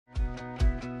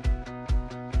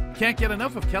Can't get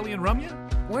enough of Kelly and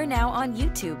Ramya? We're now on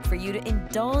YouTube for you to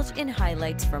indulge in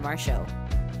highlights from our show.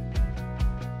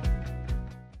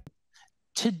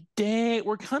 Today,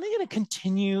 we're kind of going to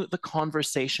continue the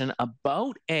conversation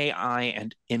about AI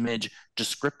and image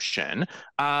description,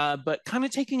 but kind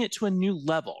of taking it to a new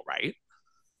level, right?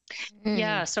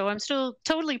 Yeah, so I'm still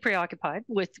totally preoccupied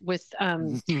with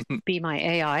Be My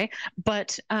AI,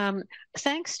 but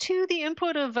thanks to the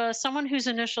input of someone whose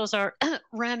initials are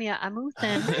Ramya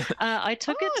Amuthan, I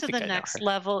took it to the next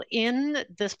level in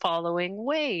this following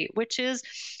way, which is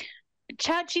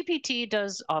ChatGPT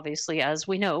does, obviously, as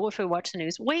we know, if we watch the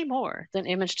news, way more than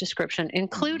image description,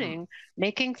 including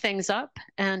making things up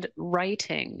and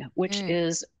writing, which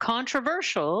is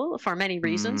controversial for many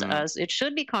reasons, as it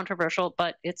should be controversial,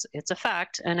 but it's a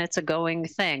fact and it's a going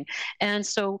thing. And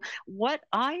so what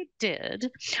I did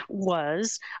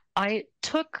was I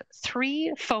took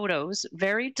 3 photos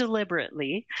very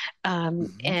deliberately,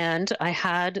 and I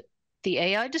had the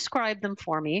AI described them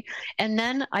for me, and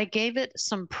then I gave it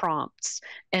some prompts,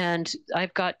 and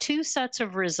I've got 2 sets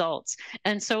of results.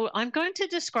 And so I'm going to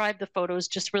describe the photos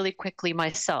just really quickly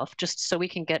myself, just so we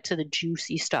can get to the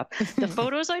juicy stuff. The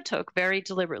photos I took very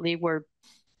deliberately were,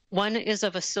 one is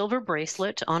of a silver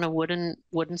bracelet on a wooden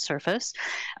surface.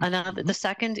 And the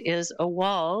second is a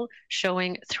wall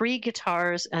showing 3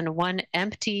 guitars and 1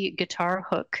 empty guitar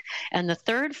hook. And the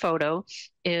third photo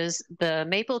is the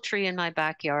maple tree in my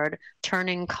backyard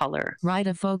turning color. Write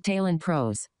a folktale in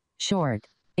prose, short,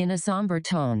 in a somber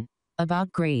tone,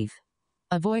 about grief.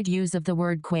 Avoid use of the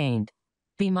word quaint.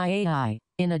 Be my AI.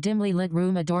 In a dimly lit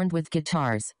room adorned with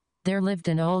guitars, there lived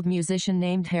an old musician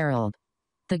named Harold.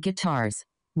 The guitars,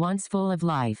 once full of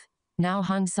life, now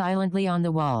hung silently on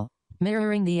the wall,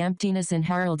 mirroring the emptiness in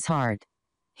Harold's heart.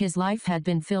 His life had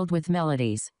been filled with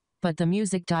melodies, but the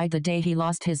music died the day he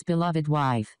lost his beloved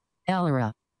wife,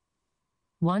 Elra.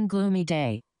 One gloomy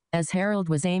day, as Harold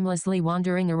was aimlessly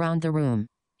wandering around the room,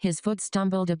 his foot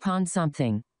stumbled upon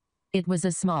something. It was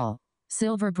a small,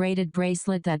 silver-braided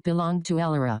bracelet that belonged to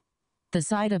Elra. The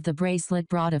sight of the bracelet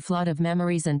brought a flood of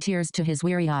memories and tears to his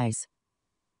weary eyes.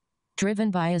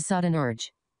 Driven by a sudden urge,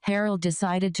 Harold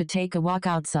decided to take a walk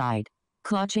outside,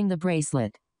 clutching the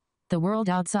bracelet. The world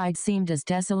outside seemed as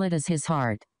desolate as his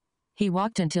heart. He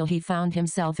walked until he found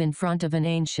himself in front of an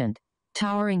ancient,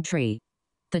 towering tree.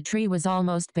 The tree was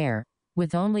almost bare,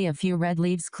 with only a few red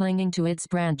leaves clinging to its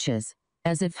branches,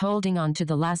 as if holding on to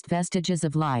the last vestiges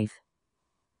of life.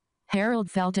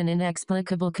 Harold felt an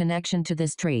inexplicable connection to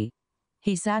this tree.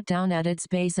 He sat down at its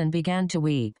base and began to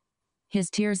weep.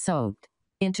 His tears soaked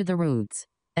into the roots,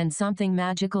 and something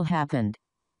magical happened.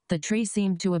 The tree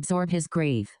seemed to absorb his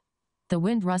grief. The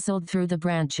wind rustled through the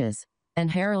branches,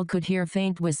 and Harold could hear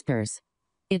faint whispers.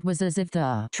 It was as if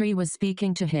the tree was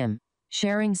speaking to him,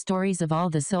 sharing stories of all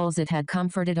the souls it had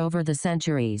comforted over the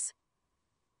centuries.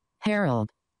 Harold,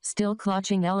 still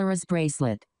clutching Elra's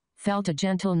bracelet, felt a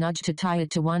gentle nudge to tie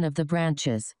it to one of the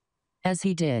branches. As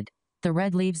he did, the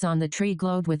red leaves on the tree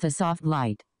glowed with a soft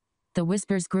light. The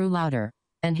whispers grew louder,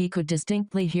 and he could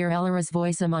distinctly hear Elra's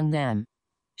voice among them.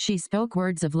 She spoke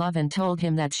words of love and told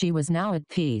him that she was now at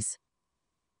peace.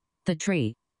 The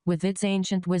tree, with its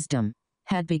ancient wisdom,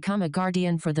 had become a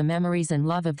guardian for the memories and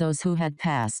love of those who had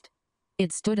passed.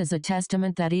 It stood as a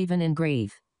testament that even in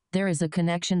grief, there is a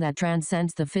connection that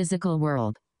transcends the physical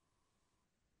world.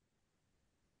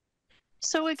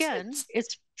 So again,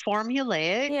 it's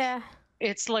formulaic. Yeah.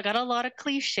 It's got a lot of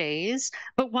cliches.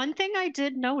 But one thing I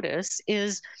did notice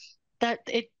is that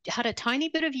it had a tiny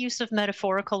bit of use of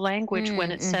metaphorical language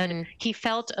when it said he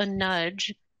felt a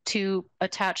nudge to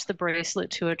attach the bracelet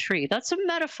to a tree. That's a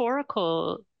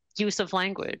metaphorical use of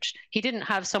language. He didn't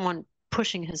have someone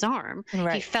pushing his arm.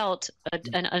 Right. He felt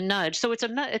a nudge. So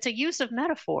it's a use of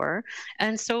metaphor.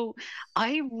 And so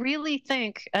I really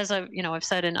think, as I've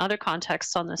said in other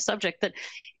contexts on this subject, that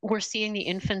we're seeing the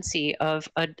infancy of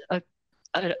a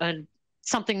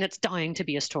something that's dying to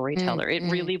be a storyteller. It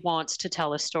really wants to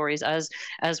tell us stories,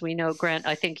 as we know. Grant,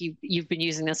 I think you've been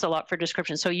using this a lot for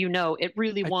description, so it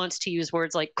really wants to use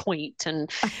words like quaint and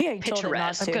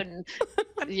picturesque, and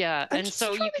and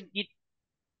so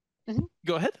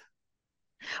Go ahead.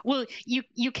 Well,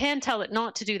 you can tell it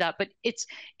not to do that, but it's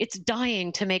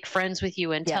dying to make friends with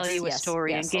you and tell you a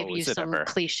story and give you some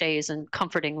cliches and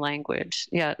comforting language.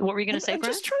 Yeah, what were you going to say, Grant?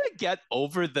 I'm just trying to get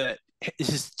over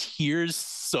his tears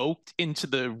soaked into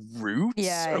the roots.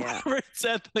 It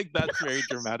said that's very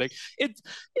dramatic. It's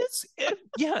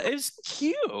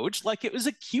cute. Like, it was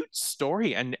a cute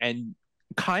story and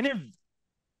kind of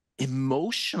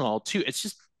emotional too.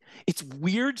 It's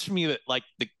weird to me that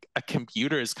a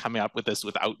computer is coming up with this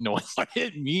without knowing what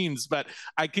it means, but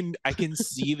I can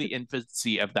see the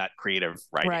infancy of that creative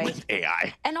writing with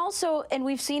AI. And also, and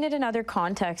we've seen it in other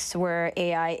contexts where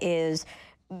AI is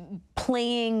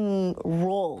playing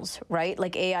roles, right?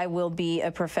 Like AI will be a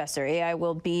professor, AI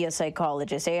will be a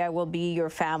psychologist, AI will be your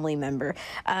family member.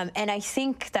 And I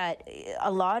think that a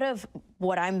lot of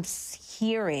what I'm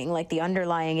hearing, like the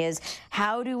underlying is,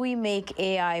 how do we make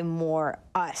AI more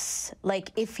us? Like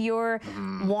if you're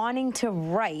wanting to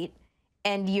write,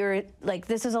 and you're like,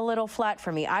 this is a little flat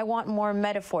for me, I want more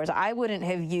metaphors, I wouldn't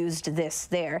have used this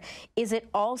there. Is it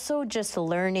also just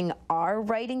learning our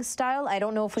writing style? I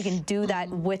don't know if we can do that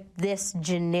with this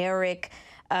generic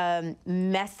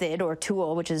method or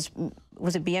tool, which is,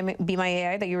 was it Be My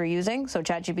AI that you were using? So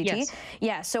ChatGPT? Yes.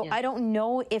 Yeah, so I don't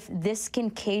know if this can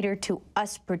cater to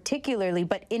us particularly,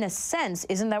 but in a sense,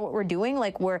 isn't that what we're doing?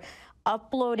 Like we're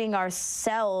uploading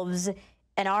ourselves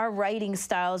and our writing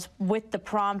styles with the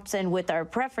prompts and with our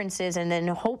preferences, and then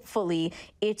hopefully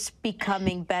it's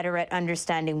becoming better at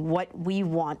understanding what we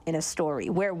want in a story,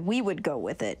 where we would go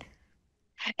with it.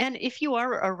 And if you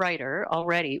are a writer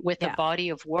already with a body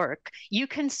of work, you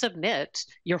can submit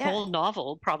your whole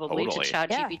novel probably to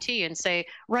ChatGPT and say,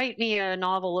 write me a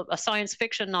novel, a science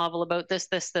fiction novel about this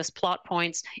plot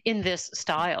points in this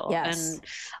style. And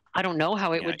I don't know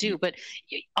how it would do, but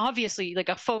obviously like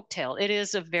a folktale, it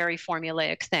is a very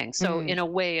formulaic thing. So in a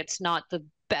way, it's not the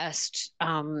best,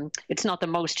 it's not the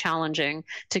most challenging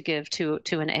to give to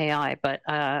an AI, but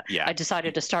I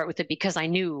decided to start with it because I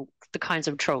knew the kinds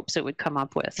of tropes it would come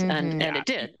up with, and it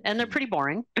did, and they're pretty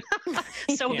boring.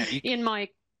 So in my,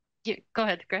 go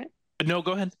ahead, Grant. No,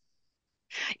 go ahead.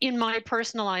 In my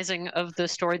personalizing of the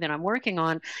story that I'm working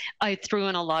on, I threw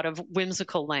in a lot of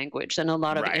whimsical language and a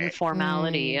lot of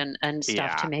informality and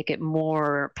stuff to make it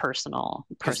more personal.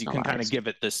 Because you can kind of give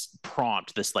it this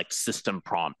prompt, this like system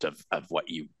prompt of what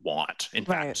you want. In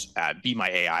fact, Be My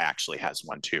AI actually has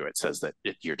one too. It says that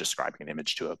you're describing an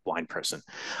image to a blind person.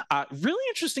 Really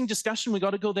interesting discussion. We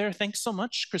got to go there. Thanks so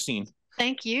much, Christine.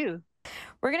 Thank you.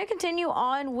 We're going to continue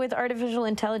on with artificial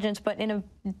intelligence, but in a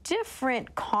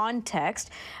different context.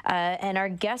 And our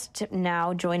guest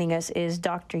now joining us is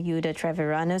Dr. Jutta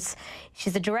Treviranus.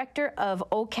 She's the director of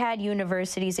OCAD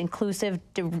University's Inclusive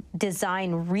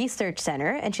Design Research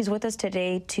Center, and she's with us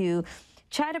today to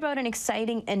chat about an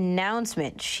exciting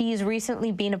announcement. She's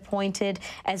recently been appointed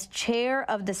as chair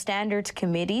of the Standards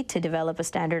Committee to develop a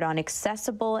standard on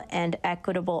accessible and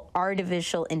equitable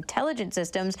artificial intelligence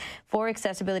systems for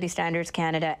Accessibility Standards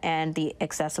Canada and the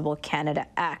Accessible Canada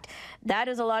Act. That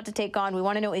is a lot to take on. We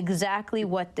want to know exactly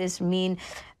what this means.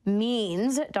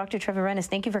 Dr. Treviranus,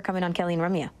 thank you for coming on Kelly and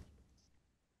Ramya.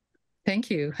 Thank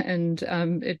you. And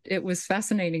it was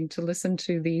fascinating to listen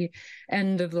to the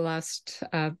end of the last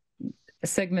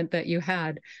segment that you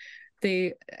had.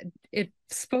 It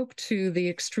spoke to the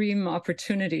extreme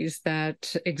opportunities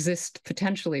that exist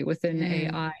potentially within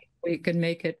AI. We can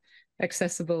make it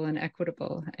accessible and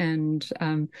equitable. And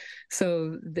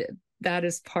so that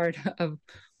is part of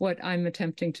what I'm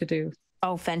attempting to do.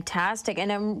 Oh, fantastic.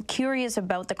 And I'm curious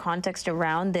about the context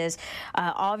around this.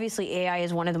 Obviously, AI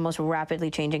is one of the most rapidly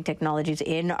changing technologies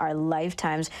in our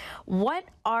lifetimes. What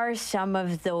are some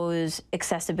of those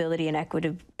accessibility and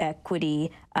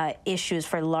equity issues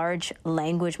for large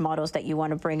language models that you want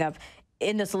to bring up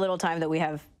in this little time that we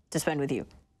have to spend with you?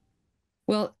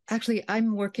 Well, actually,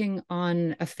 I'm working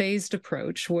on a phased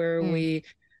approach where we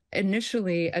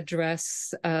initially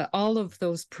address all of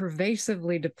those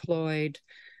pervasively deployed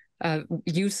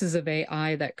uses of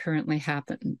AI that currently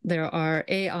happen.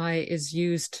 AI is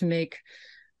used to make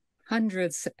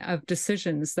hundreds of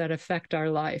decisions that affect our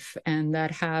life and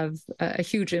that have a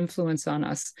huge influence on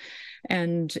us.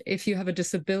 And if you have a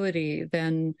disability,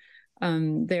 then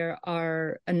there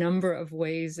are a number of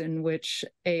ways in which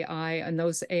AI and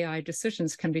those AI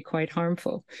decisions can be quite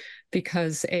harmful,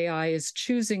 because AI is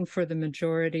choosing for the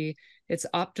majority. It's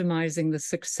optimizing the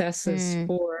successes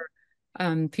for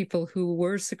people who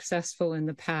were successful in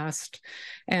the past,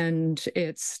 and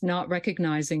it's not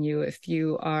recognizing you if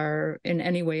you are in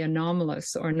any way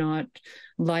anomalous or not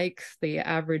like the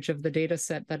average of the data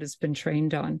set that has been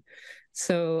trained on.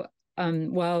 So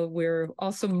while we're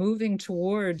also moving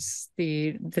towards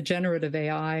the generative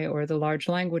AI or the large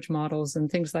language models and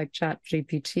things like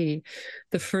ChatGPT,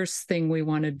 the first thing we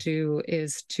want to do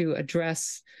is to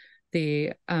address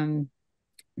the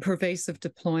pervasive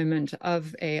deployment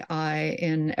of AI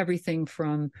in everything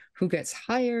from who gets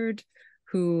hired,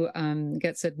 who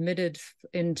gets admitted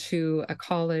into a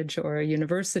college or a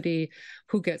university,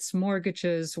 who gets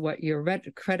mortgages, what your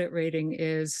credit rating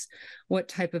is, what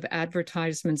type of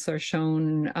advertisements are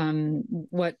shown,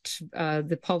 what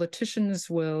the politicians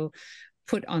will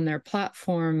put on their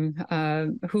platform,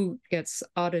 who gets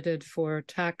audited for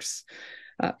tax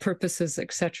purposes,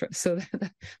 etc. So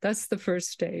that's the first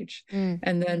stage.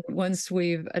 And then once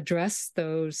we've addressed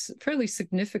those fairly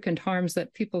significant harms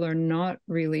that people are not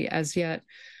really as yet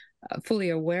fully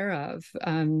aware of,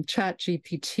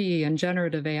 ChatGPT and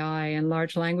generative AI and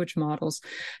large language models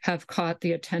have caught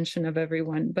the attention of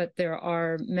everyone. But there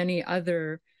are many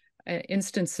other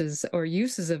instances or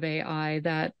uses of AI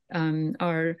that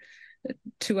are,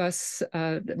 to us,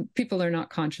 people are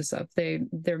not conscious of.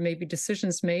 There may be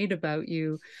decisions made about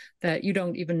you that you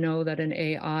don't even know that an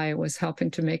AI was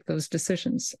helping to make those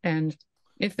decisions. And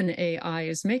if an AI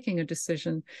is making a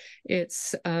decision,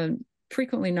 it's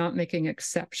frequently not making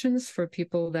exceptions for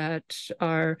people that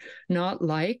are not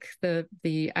like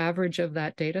the average of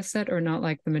that data set or not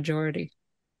like the majority.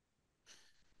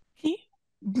 Can you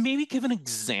maybe give an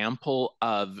example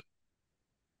of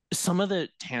some of the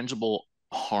tangible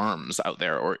harms out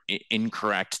there or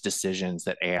incorrect decisions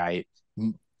that AI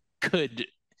could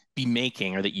be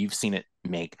making or that you've seen it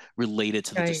make related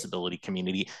to the disability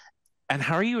community? And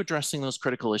how are you addressing those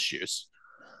critical issues?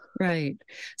 Right.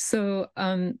 So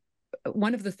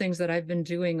one of the things that I've been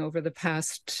doing over the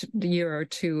past year or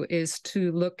two is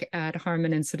to look at harm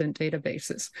and incident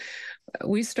databases.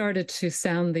 We started to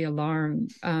sound the alarm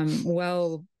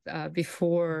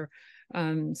before,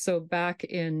 so back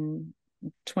in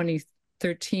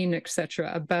 2013,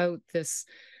 etc., about this,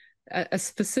 a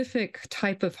specific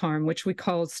type of harm, which we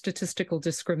call statistical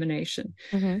discrimination.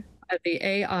 The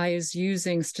AI is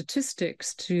using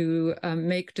statistics to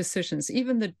make decisions.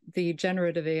 Even the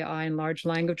generative AI and large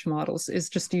language models is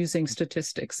just using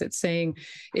statistics. It's saying,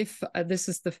 if this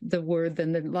is the word,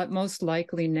 then the most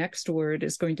likely next word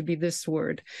is going to be this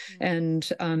word. And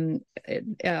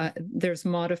there's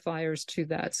modifiers to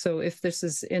that. So if this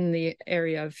is in the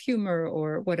area of humor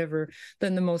or whatever,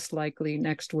 then the most likely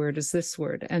next word is this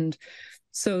word. And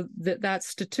so that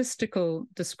statistical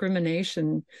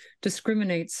discrimination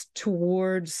discriminates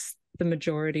towards the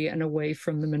majority and away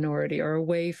from the minority, or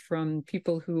away from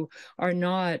people who are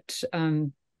not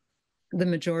the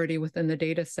majority within the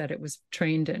data set it was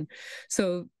trained in.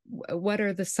 So what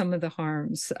are some of the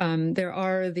harms? There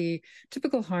are the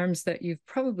typical harms that you've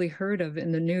probably heard of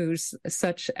in the news,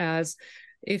 such as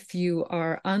if you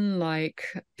are unlike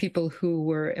people who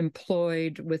were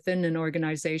employed within an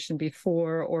organization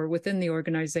before or within the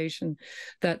organization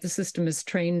that the system is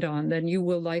trained on, then you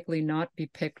will likely not be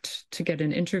picked to get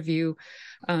an interview.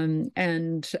 And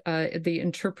the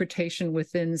interpretation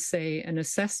within, say, an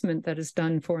assessment that is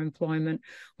done for employment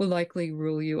will likely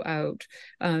rule you out.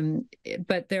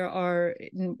 But there are,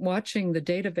 watching the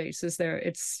databases there,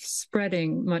 it's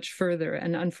spreading much further.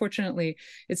 And unfortunately,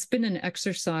 it's been an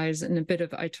exercise in a bit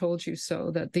of I told you so,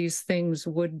 that these things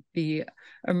would be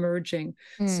emerging.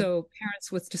 So parents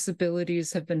with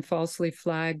disabilities have been falsely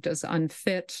flagged as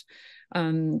unfit.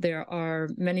 There are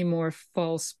many more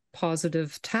false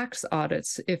positive tax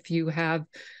audits if you have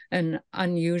an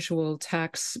unusual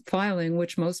tax filing,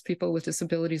 which most people with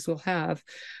disabilities will have.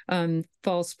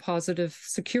 False positive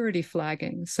security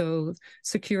flagging. So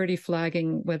security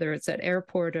flagging, whether it's at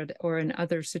airport or in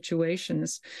other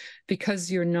situations, because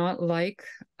you're not like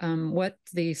what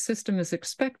the system is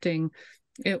expecting,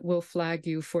 it will flag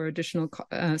you for additional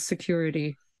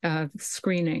security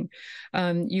screening.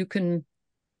 You can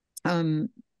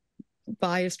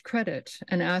biased credit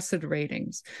and asset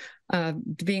ratings,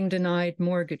 being denied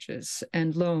mortgages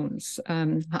and loans,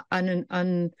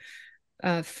 unfair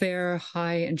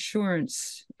high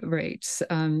insurance rates.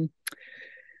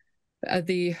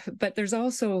 But there's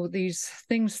also these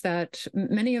things that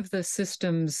many of the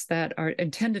systems that are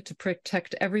intended to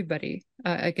protect everybody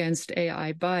against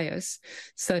AI bias,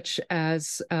 such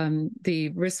as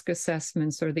the risk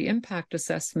assessments or the impact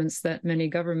assessments that many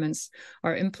governments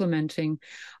are implementing,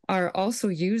 are also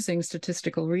using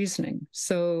statistical reasoning.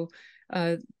 So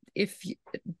if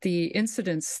the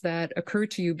incidents that occur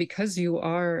to you because you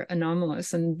are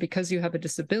anomalous and because you have a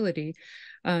disability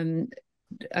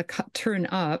turn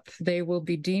up, they will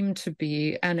be deemed to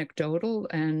be anecdotal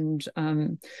and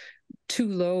too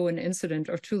low an incident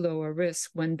or too low a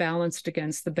risk when balanced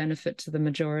against the benefit to the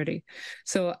majority.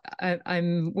 So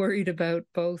I'm worried about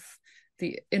both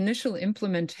the initial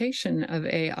implementation of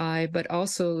AI, but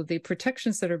also the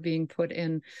protections that are being put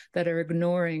in that are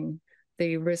ignoring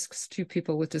the risks to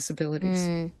people with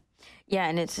disabilities. Yeah,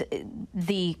 and it's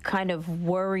the kind of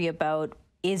worry about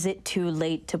is it too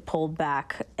late to pull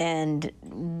back? And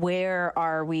where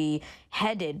are we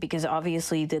headed? Because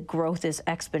obviously the growth is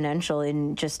exponential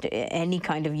in just any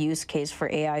kind of use case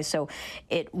for AI. So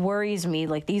it worries me,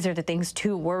 like these are the things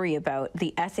to worry about,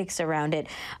 the ethics around it.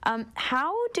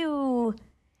 How do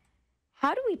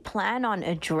we plan on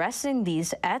addressing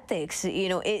these ethics? You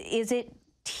know, is it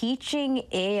teaching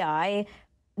AI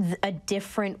a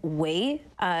different way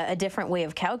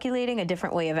of calculating, a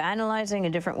different way of analyzing, a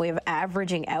different way of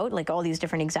averaging out, like all these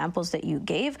different examples that you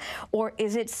gave? Or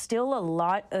is it still a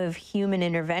lot of human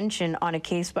intervention on a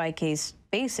case-by-case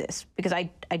basis? Because I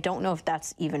don't know if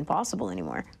that's even possible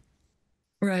anymore.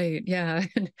 Right. Yeah.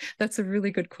 And that's a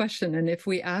really good question. And if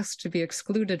we ask to be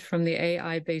excluded from the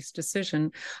AI-based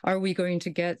decision, are we going to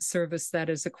get service that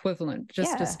is equivalent,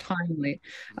 just as timely,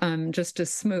 just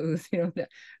as smooth,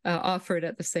 offered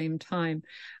at the same time?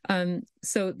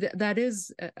 So that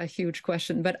is a huge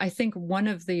question. But I think one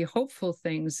of the hopeful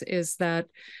things is that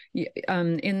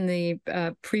in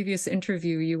the previous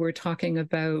interview, you were talking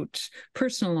about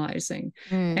personalizing.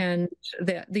 And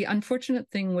the unfortunate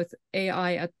thing with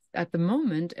AI at the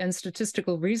moment and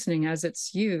statistical reasoning as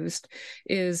it's used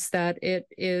is that it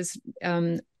is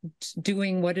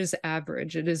doing what is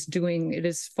average. It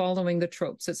is following the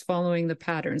tropes. It's following the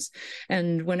patterns.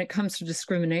 And when it comes to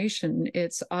discrimination,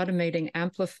 it's automating,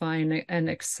 amplifying, and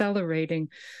accelerating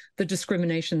the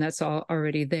discrimination that's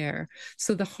already there.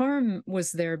 So the harm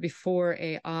was there before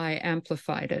AI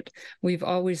amplified it. We've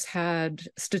always had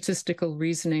statistical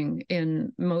reasoning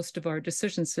in most of our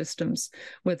decision systems,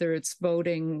 whether it's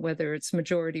voting, whether it's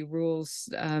majority rules,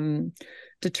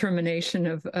 determination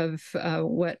of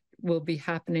what will be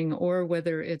happening, or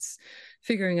whether it's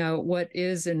figuring out what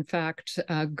is in fact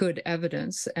good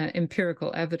evidence,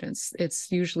 empirical evidence.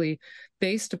 It's usually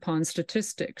based upon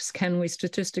statistics. Can we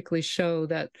statistically show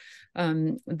that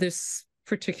this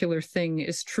particular thing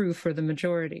is true for the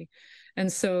majority?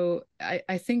 And so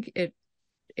I think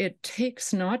it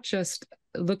takes not just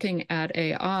looking at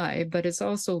AI, but it's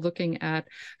also looking at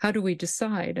how do we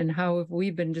decide and how have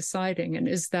we been deciding, and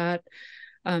is that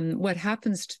what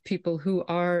happens to people who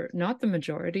are not the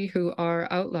majority, who are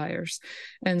outliers.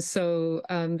 And so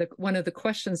one of the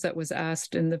questions that was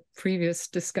asked in the previous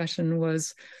discussion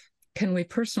was, can we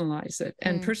personalize it?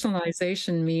 And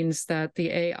personalization means that the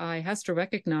AI has to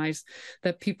recognize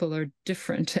that people are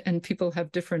different and people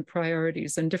have different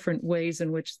priorities and different ways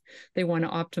in which they want to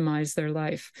optimize their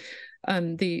life.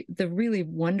 The really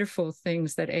wonderful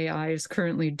things that AI is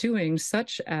currently doing,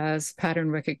 such as pattern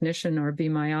recognition or Be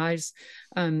My Eyes,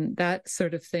 that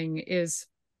sort of thing, is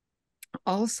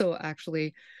also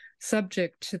actually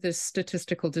subject to this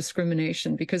statistical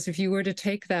discrimination. Because if you were to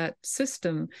take that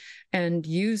system and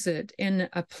use it in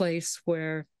a place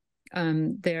where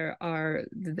there are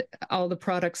all the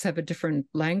products have a different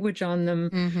language on them,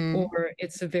 or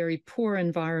it's a very poor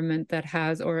environment that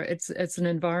has, or it's an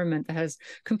environment that has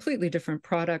completely different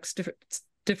products,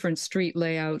 different street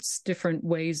layouts, different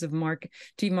ways of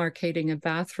demarcating a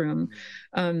bathroom,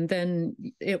 then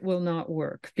it will not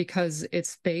work, because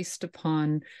it's based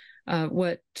upon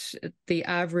what the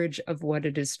average of what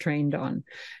it is trained on.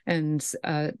 And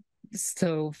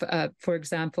so, for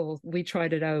example, we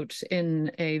tried it out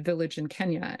in a village in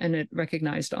Kenya, and it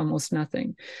recognized almost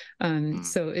nothing.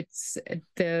 So it's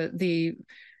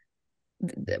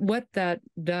what that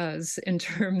does in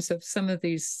terms of some of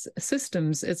these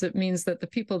systems is it means that the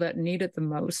people that need it the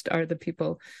most are the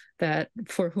people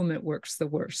for whom it works the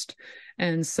worst.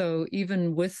 And so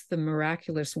even with the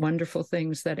miraculous, wonderful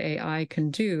things that AI can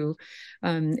do,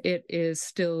 it is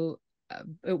still,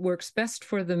 it works best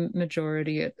for the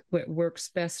majority. It works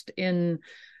best in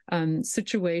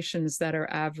situations that are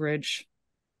average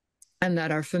and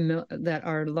that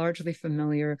are largely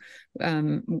familiar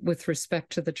with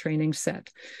respect to the training set.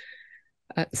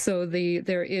 So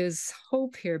there is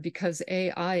hope here, because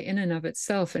AI in and of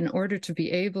itself, in order to be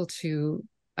able to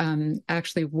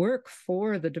actually work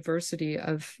for the diversity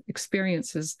of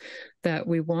experiences that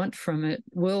we want from it,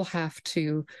 will have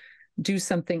to do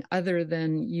something other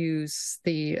than use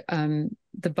the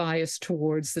bias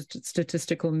towards the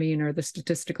statistical mean or the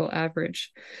statistical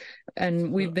average.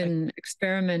 And we've been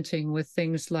experimenting with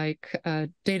things like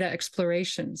data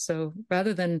exploration. So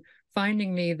rather than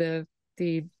finding me the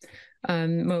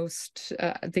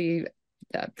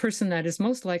person that is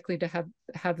most likely to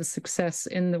have a success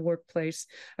in the workplace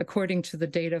according to the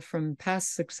data from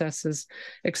past successes,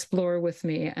 explore with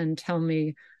me and tell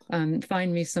me,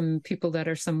 find me some people that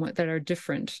are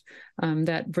different,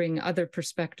 that bring other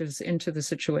perspectives into the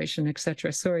situation,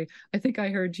 etc. Sorry, I think I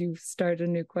heard you start a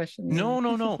new question.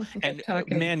 No. And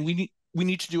man, we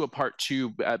need to do a part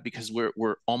 2 because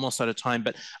we're almost out of time.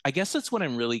 But I guess that's what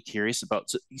I'm really curious about.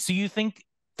 So you think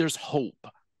there's hope?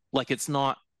 Like it's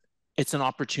an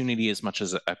opportunity as much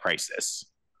as a crisis.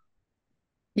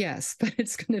 Yes, but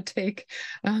it's going to take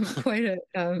quite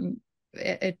a.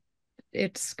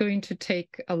 It's going to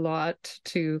take a lot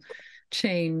to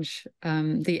change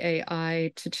the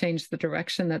AI, to change the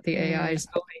direction that the AI is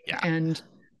going, and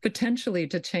potentially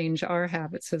to change our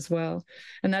habits as well.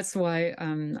 And that's why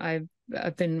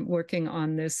I've been working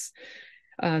on this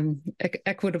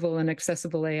equitable and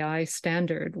accessible AI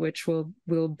standard, which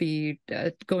will be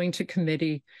going to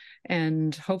committee,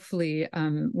 and hopefully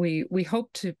we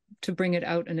hope to bring it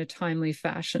out in a timely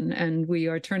fashion. And we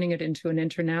are turning it into an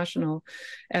international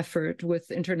effort with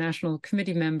international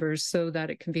committee members so that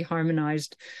it can be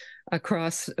harmonized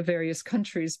across various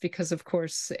countries, because of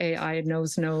course AI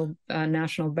knows no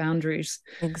national boundaries.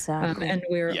 Exactly. And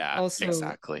we're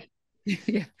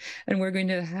Yeah, and we're going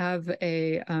to have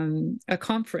a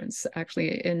conference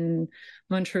actually in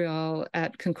Montreal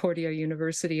at Concordia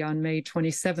University on May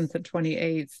 27th and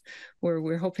 28th, where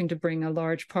we're hoping to bring a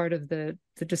large part of the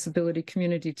disability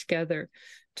community together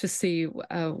to see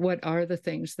what are the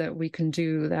things that we can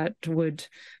do that would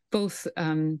both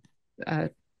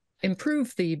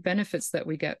improve the benefits that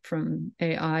we get from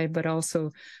AI, but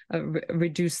also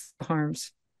reduce the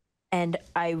harms. And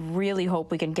I really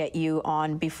hope we can get you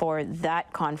on before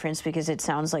that conference, because it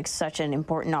sounds like such an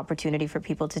important opportunity for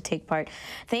people to take part.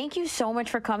 Thank you so much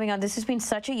for coming on. This has been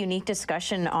such a unique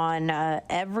discussion on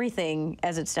everything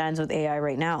as it stands with AI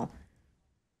right now.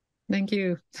 Thank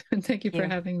you. Thank you for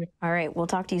having me. All right, we'll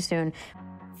talk to you soon.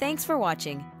 Thanks for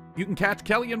watching. You can catch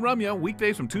Kelly and Ramya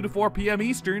weekdays from 2 to 4 p.m.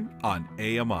 Eastern on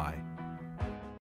AMI.